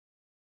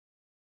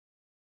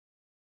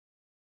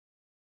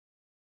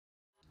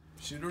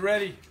Shooter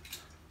ready.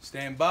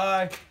 Stand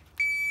by.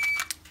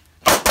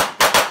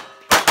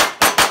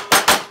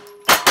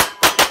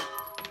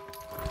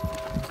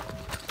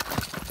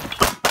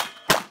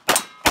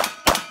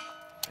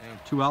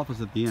 Two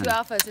alphas at the end. Two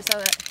alphas, I saw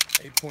that.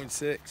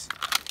 8.6.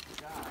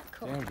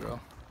 Cool. Damn, girl.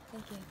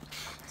 Thank you.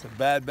 It's a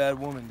bad, bad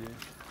woman, dude.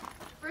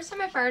 First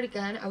time I fired a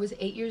gun, I was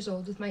 8 years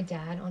old with my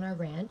dad on our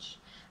ranch.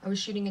 I was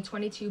shooting a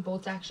 .22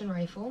 bolt-action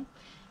rifle,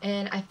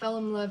 and I fell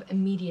in love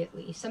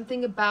immediately.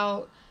 Something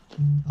about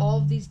all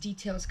of these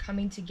details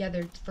coming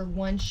together for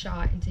one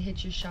shot and to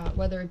hit your shot,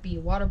 whether it be a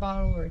water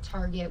bottle or a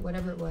target,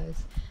 whatever it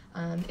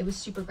was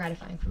super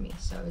gratifying for me.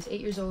 So I was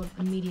 8 years old,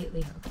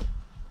 immediately hooked.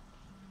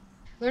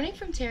 Learning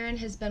from Taran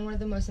has been one of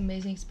the most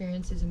amazing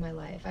experiences in my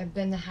life. I've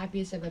been the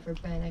happiest I've ever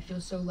been. I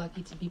feel so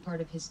lucky to be part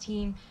of his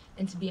team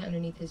and to be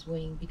underneath his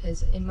wing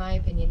because, in my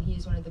opinion, he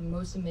is one of the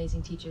most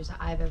amazing teachers that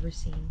I've ever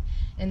seen.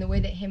 And the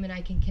way that him and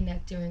I can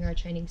connect during our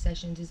training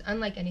sessions is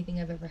unlike anything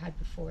I've ever had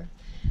before.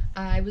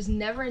 I was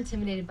never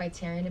intimidated by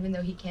Taran, even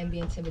though he can be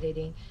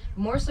intimidating.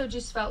 More so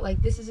just felt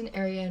like this is an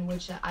area in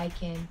which that I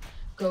can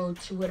go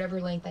to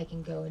whatever length I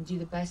can go and do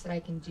the best that I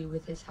can do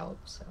with his help.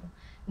 So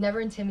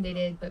never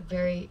intimidated, but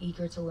very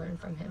eager to learn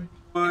from him.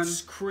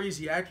 It's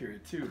crazy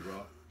accurate too,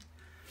 bro.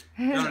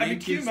 No, I mean,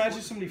 can you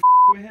imagine somebody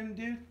with him,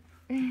 dude?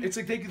 It's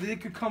like they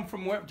could come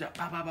from where. Bah,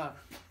 bah, bah.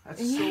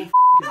 That's so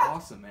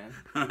awesome,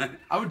 man.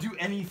 I would do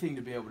anything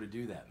to be able to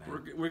do that,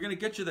 man. We're gonna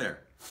get you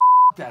there.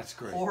 That's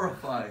great.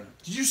 Horrifying.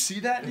 Did you see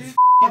that, dude?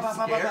 It's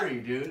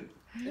scary, dude.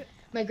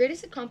 My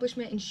greatest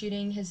accomplishment in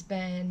shooting has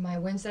been my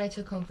wins that I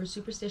took home for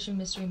Superstition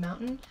Mystery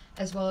Mountain,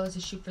 as well as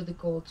a Shoot for the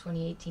Gold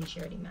 2018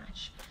 charity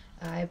match.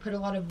 I put a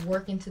lot of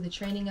work into the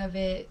training of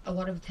it, a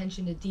lot of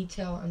attention to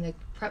detail and the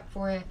prep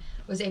for it,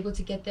 was able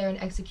to get there and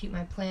execute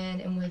my plan,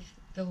 and with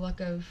the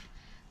luck of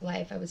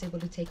life, I was able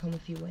to take home a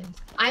few wins.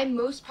 I'm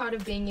most proud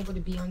of being able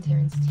to be on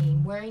Taran's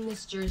team. Wearing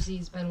this jersey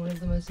has been one of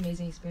the most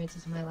amazing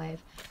experiences of my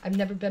life. I've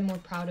never been more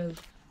proud of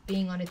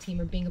being on a team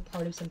or being a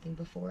part of something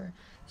before.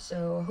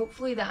 So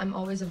hopefully that I'm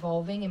always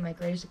evolving and my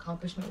greatest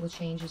accomplishment will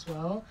change as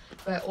well.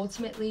 But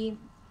ultimately,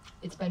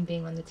 it's been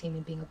being on the team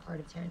and being a part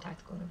of Taran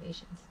Tactical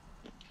Innovations.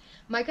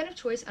 My gun of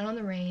choice out on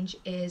the range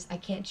is I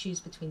can't choose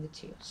between the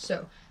two.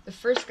 So the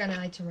first gun I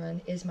like to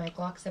run is my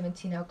Glock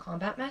 17L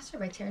Combat Master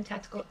by Taran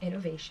Tactical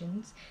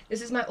Innovations.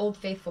 This is my Old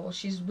Faithful.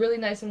 She's really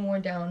nice and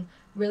worn down,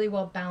 really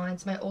well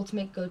balanced, my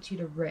ultimate go-to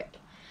to rip.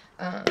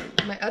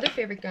 My other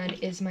favorite gun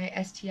is my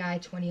STI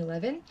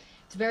 2011.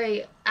 It's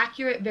very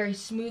accurate, very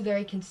smooth,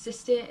 very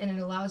consistent, and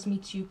it allows me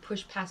to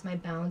push past my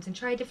bounds and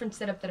try a different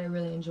setup that I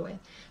really enjoy.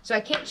 So I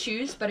can't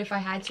choose, but if I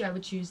had to, I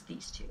would choose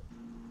these two.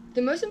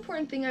 The most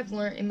important thing I've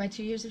learned in my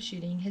 2 years of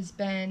shooting has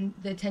been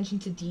the attention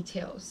to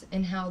details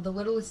and how the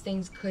littlest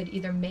things could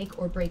either make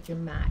or break your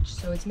match.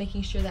 So it's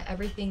making sure that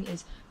everything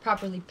is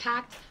properly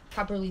packed,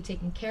 properly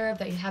taken care of,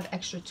 that you have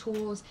extra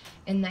tools,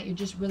 and that you're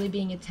just really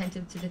being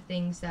attentive to the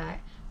things that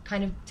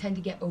kind of tend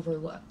to get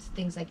overlooked.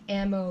 Things like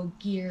ammo,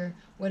 gear,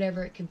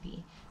 whatever it could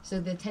be. So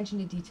the attention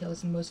to detail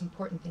is the most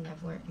important thing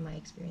I've learned in my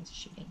experience of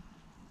shooting.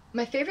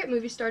 My favorite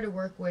movie star to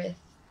work with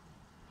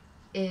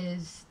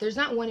is, there's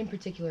not one in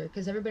particular,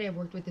 because everybody I've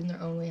worked with in their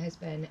own way has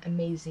been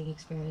amazing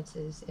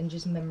experiences and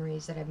just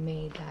memories that I've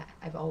made that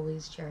I've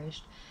always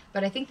cherished.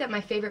 But I think that my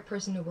favorite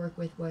person to work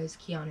with was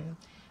Keanu,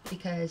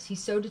 because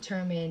he's so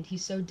determined,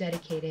 he's so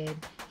dedicated,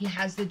 he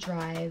has the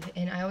drive,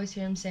 and I always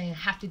hear him saying, I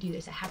have to do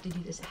this, I have to do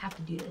this, I have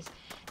to do this.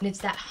 And it's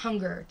that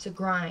hunger to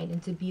grind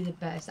and to be the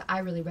best that I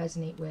really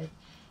resonate with.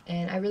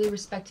 And I really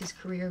respect his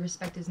career,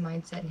 respect his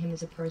mindset and him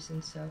as a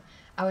person, so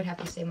I would have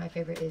to say my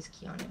favorite is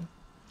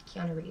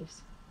Keanu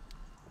Reeves.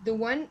 The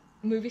one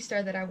movie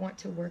star that I want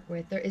to work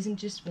with, there isn't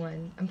just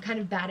one. I'm kind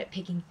of bad at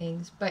picking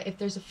things, but if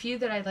there's a few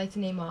that I'd like to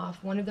name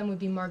off, one of them would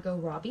be Margot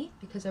Robbie,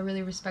 because I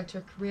really respect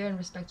her career and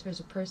respect her as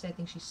a person. I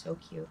think she's so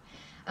cute.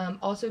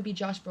 Also would be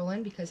Josh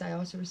Brolin, because I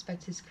also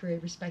respect his career,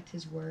 respect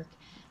his work,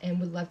 and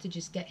would love to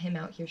just get him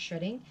out here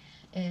shredding.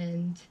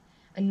 And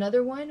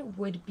another one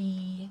would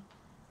be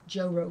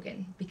Joe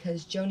Rogan,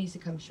 because Joe needs to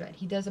come shred.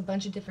 He does a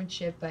bunch of different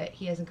shit, but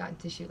he hasn't gotten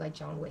to shoot like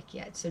John Wick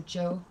yet. So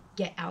Joe,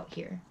 get out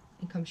here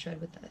and come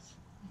shred with us.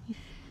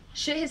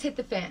 Shit has hit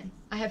the fan.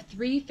 I have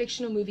 3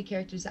 fictional movie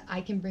characters that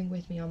I can bring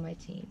with me on my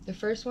team. The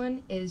first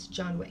one is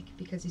John Wick,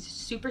 because he's a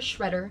super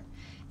shredder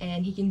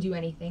and he can do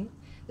anything.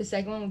 The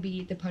second one would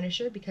be the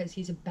Punisher, because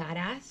he's a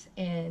badass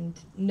and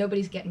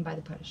nobody's getting by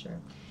the Punisher.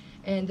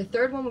 And the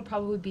third one would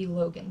probably be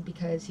Logan,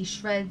 because he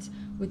shreds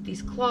with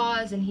these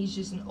claws and he's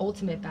just an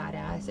ultimate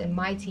badass, and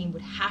my team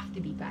would have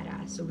to be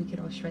badass so we could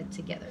all shred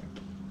together.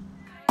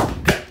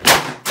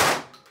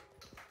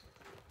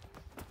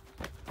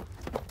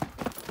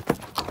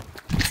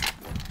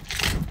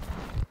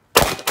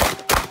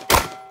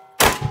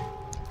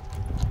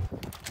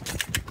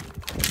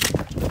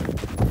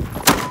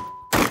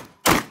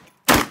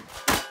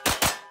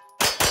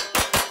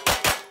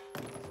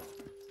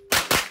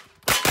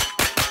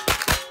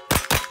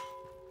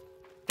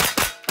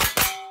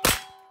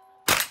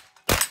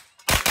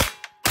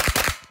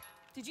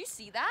 Did you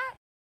see that?